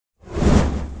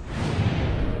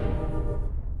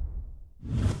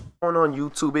Going on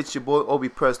YouTube, it's your boy Obi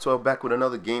Press 12 back with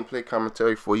another gameplay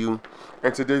commentary for you.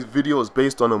 And today's video is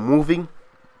based on a movie.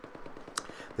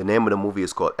 The name of the movie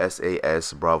is called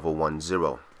SAS Bravo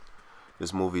 10.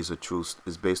 This movie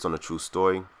is based on a true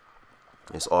story.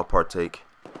 It's all partake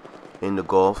in the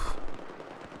Gulf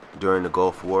during the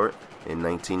Gulf War in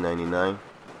 1999.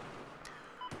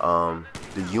 The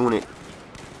unit,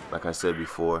 like I said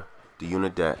before, the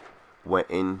unit that went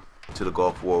into the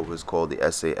Gulf War was called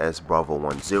the SAS Bravo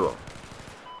 10.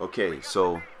 Okay,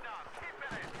 so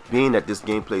being that this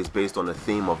gameplay is based on the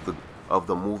theme of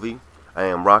the movie, I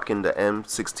am rocking the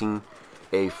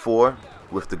M16A4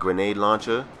 with the grenade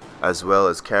launcher, as well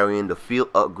as carrying the field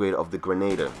upgrade of the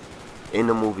Grenadier. In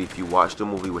the movie, if you watch the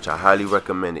movie, which I highly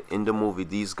recommend it, in the movie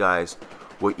these guys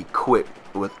were equipped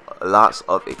with lots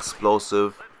of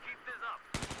explosive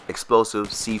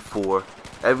C4,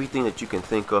 everything that you can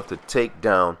think of to take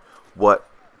down what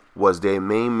was their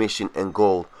main mission and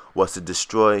goal, was to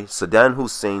destroy Saddam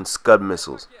Hussein's Scud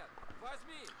missiles.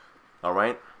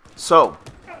 Alright, so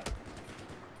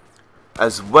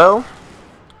as well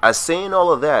as saying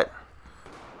all of that,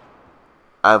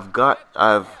 I've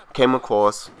came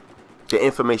across the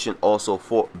information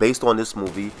also based on this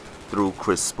movie through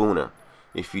Chris Spooner.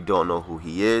 If you don't know who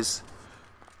he is,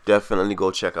 definitely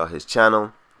go check out his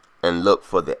channel and look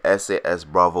for the SAS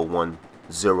Bravo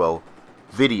 10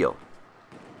 video.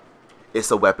 It's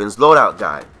a weapons loadout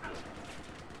guide.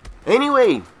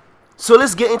 Anyway, so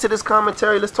let's get into this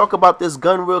commentary. Let's talk about this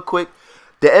gun real quick.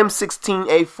 The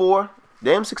M16A4. The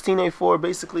M16A4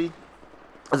 basically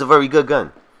is a very good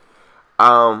gun.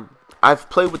 I've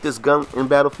played with this gun in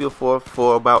Battlefield 4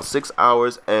 for about 6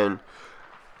 hours, and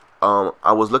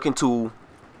I was looking to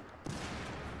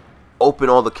open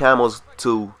all the camos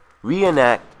to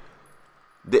reenact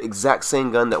the exact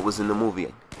same gun that was in the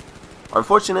movie.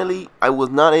 Unfortunately, I was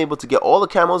not able to get all the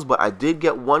camos, but I did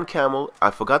get one camo. I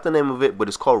forgot the name of it, but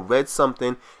it's called Red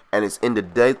something, and it's in the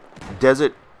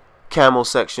desert camo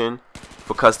section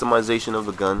for customization of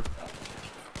the gun.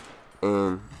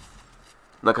 And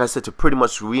like I said, to pretty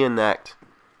much reenact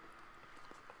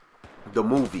the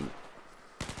movie.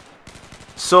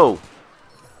 So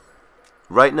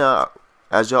right now,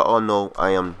 as y'all all know,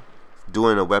 I am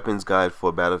doing a weapons guide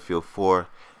for Battlefield 4,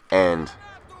 and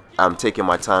I'm taking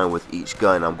my time with each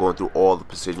gun. I'm going through all the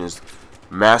precisions,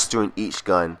 mastering each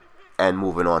gun, and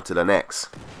moving on to the next.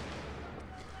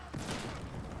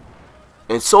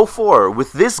 And so far,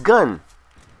 with this gun,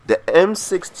 the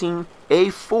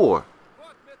M16A4,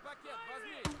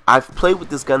 I've played with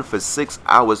this gun for 6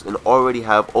 hours and already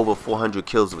have over 400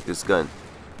 kills with this gun.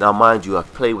 Now, mind you,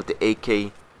 I've played with the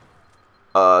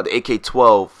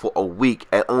AK-12 for a week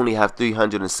and only have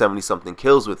 370 something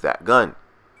kills with that gun.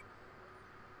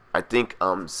 I think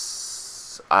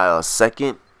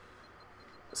second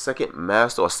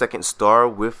master or second star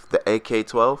with the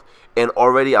AK-12, and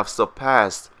already I've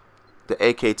surpassed the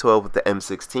AK-12 with the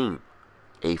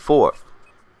M16A4.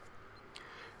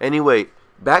 Anyway,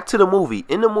 back to the movie.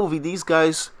 In the movie, these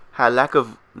guys had lack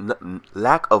of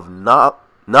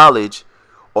knowledge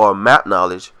or map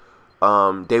knowledge.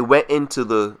 They went in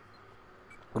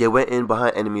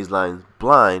behind enemies' lines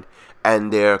blind,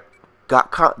 and they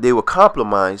were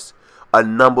compromised a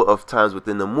number of times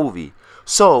within the movie.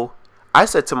 So I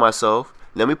said to myself,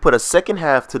 let me put a second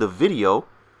half to the video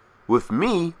with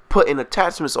me putting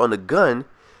attachments on the gun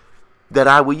that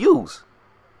I would use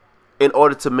in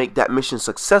order to make that mission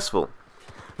successful.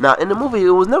 Now, in the movie, it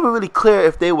was never really clear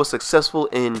if they were successful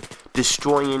in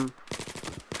destroying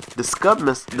the Scud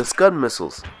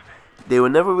missiles. They were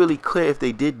never really clear if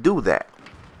they did do that.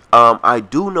 I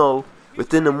do know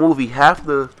within the movie, half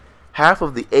of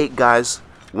the 8 guys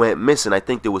went missing. I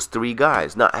think there was 3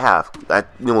 guys, not half.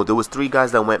 There was 3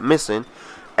 guys that went missing,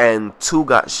 and 2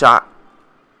 got shot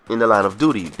in the line of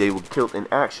duty. They were killed in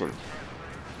action.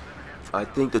 I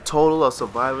think the total of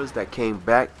survivors that came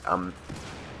back,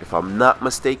 if I'm not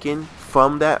mistaken,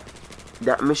 from that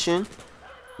mission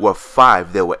were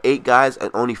 5. There were 8 guys and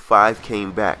only 5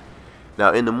 came back.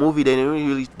 Now in the movie, they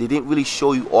didn't really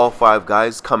show you all 5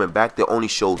 guys coming back. They only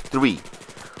showed 3.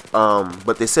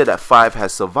 But they said that 5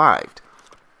 has survived.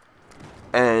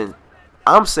 And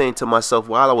I'm saying to myself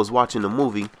while I was watching the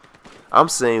movie, I'm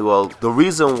saying, well, the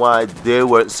reason why they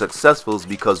weren't successful is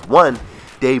because 1,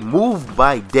 they moved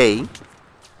by day.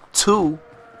 2,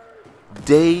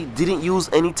 they didn't use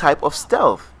any type of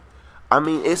stealth. I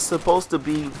mean, it's supposed to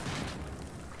be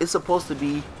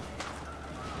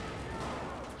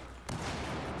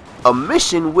a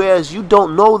mission whereas you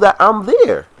don't know that I'm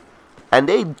there. And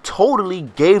they totally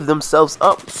gave themselves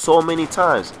up so many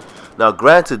times. Now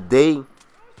granted, they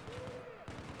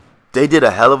did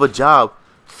a hell of a job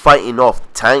fighting off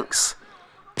tanks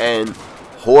and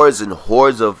hordes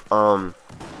of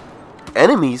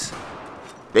enemies.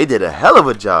 They did a hell of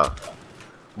a job.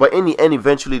 But in the end,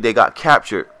 eventually they got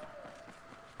captured.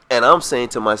 And I'm saying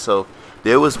to myself,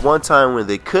 there was one time when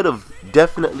they could have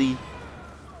definitely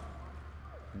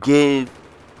gave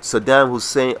Saddam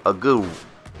Hussein a good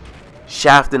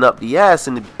shafting up the ass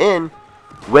in the end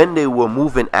when they were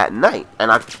moving at night.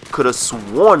 And I could have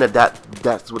sworn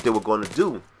that's what they were going to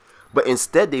do. But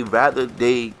instead,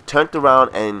 they turned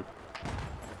around and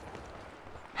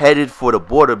headed for the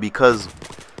border because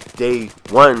they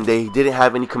didn't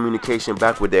have any communication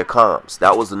back with their comms.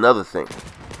 That was another thing.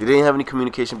 They didn't have any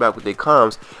communication back with their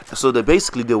comms, so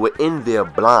they were in there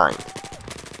blind.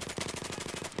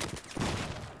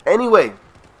 Anyway,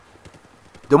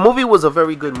 the movie was a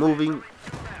very good movie.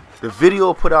 The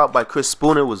video put out by Chris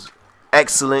Spooner was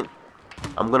excellent.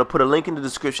 I'm gonna put a link in the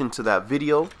description to that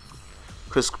video.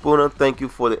 Chris Spooner, thank you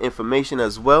for the information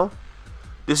as well.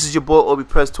 This is your boy Obi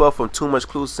Press 12 from Too Much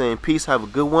Clues saying peace, have a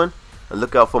good one, and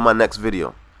look out for my next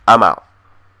video. I'm out.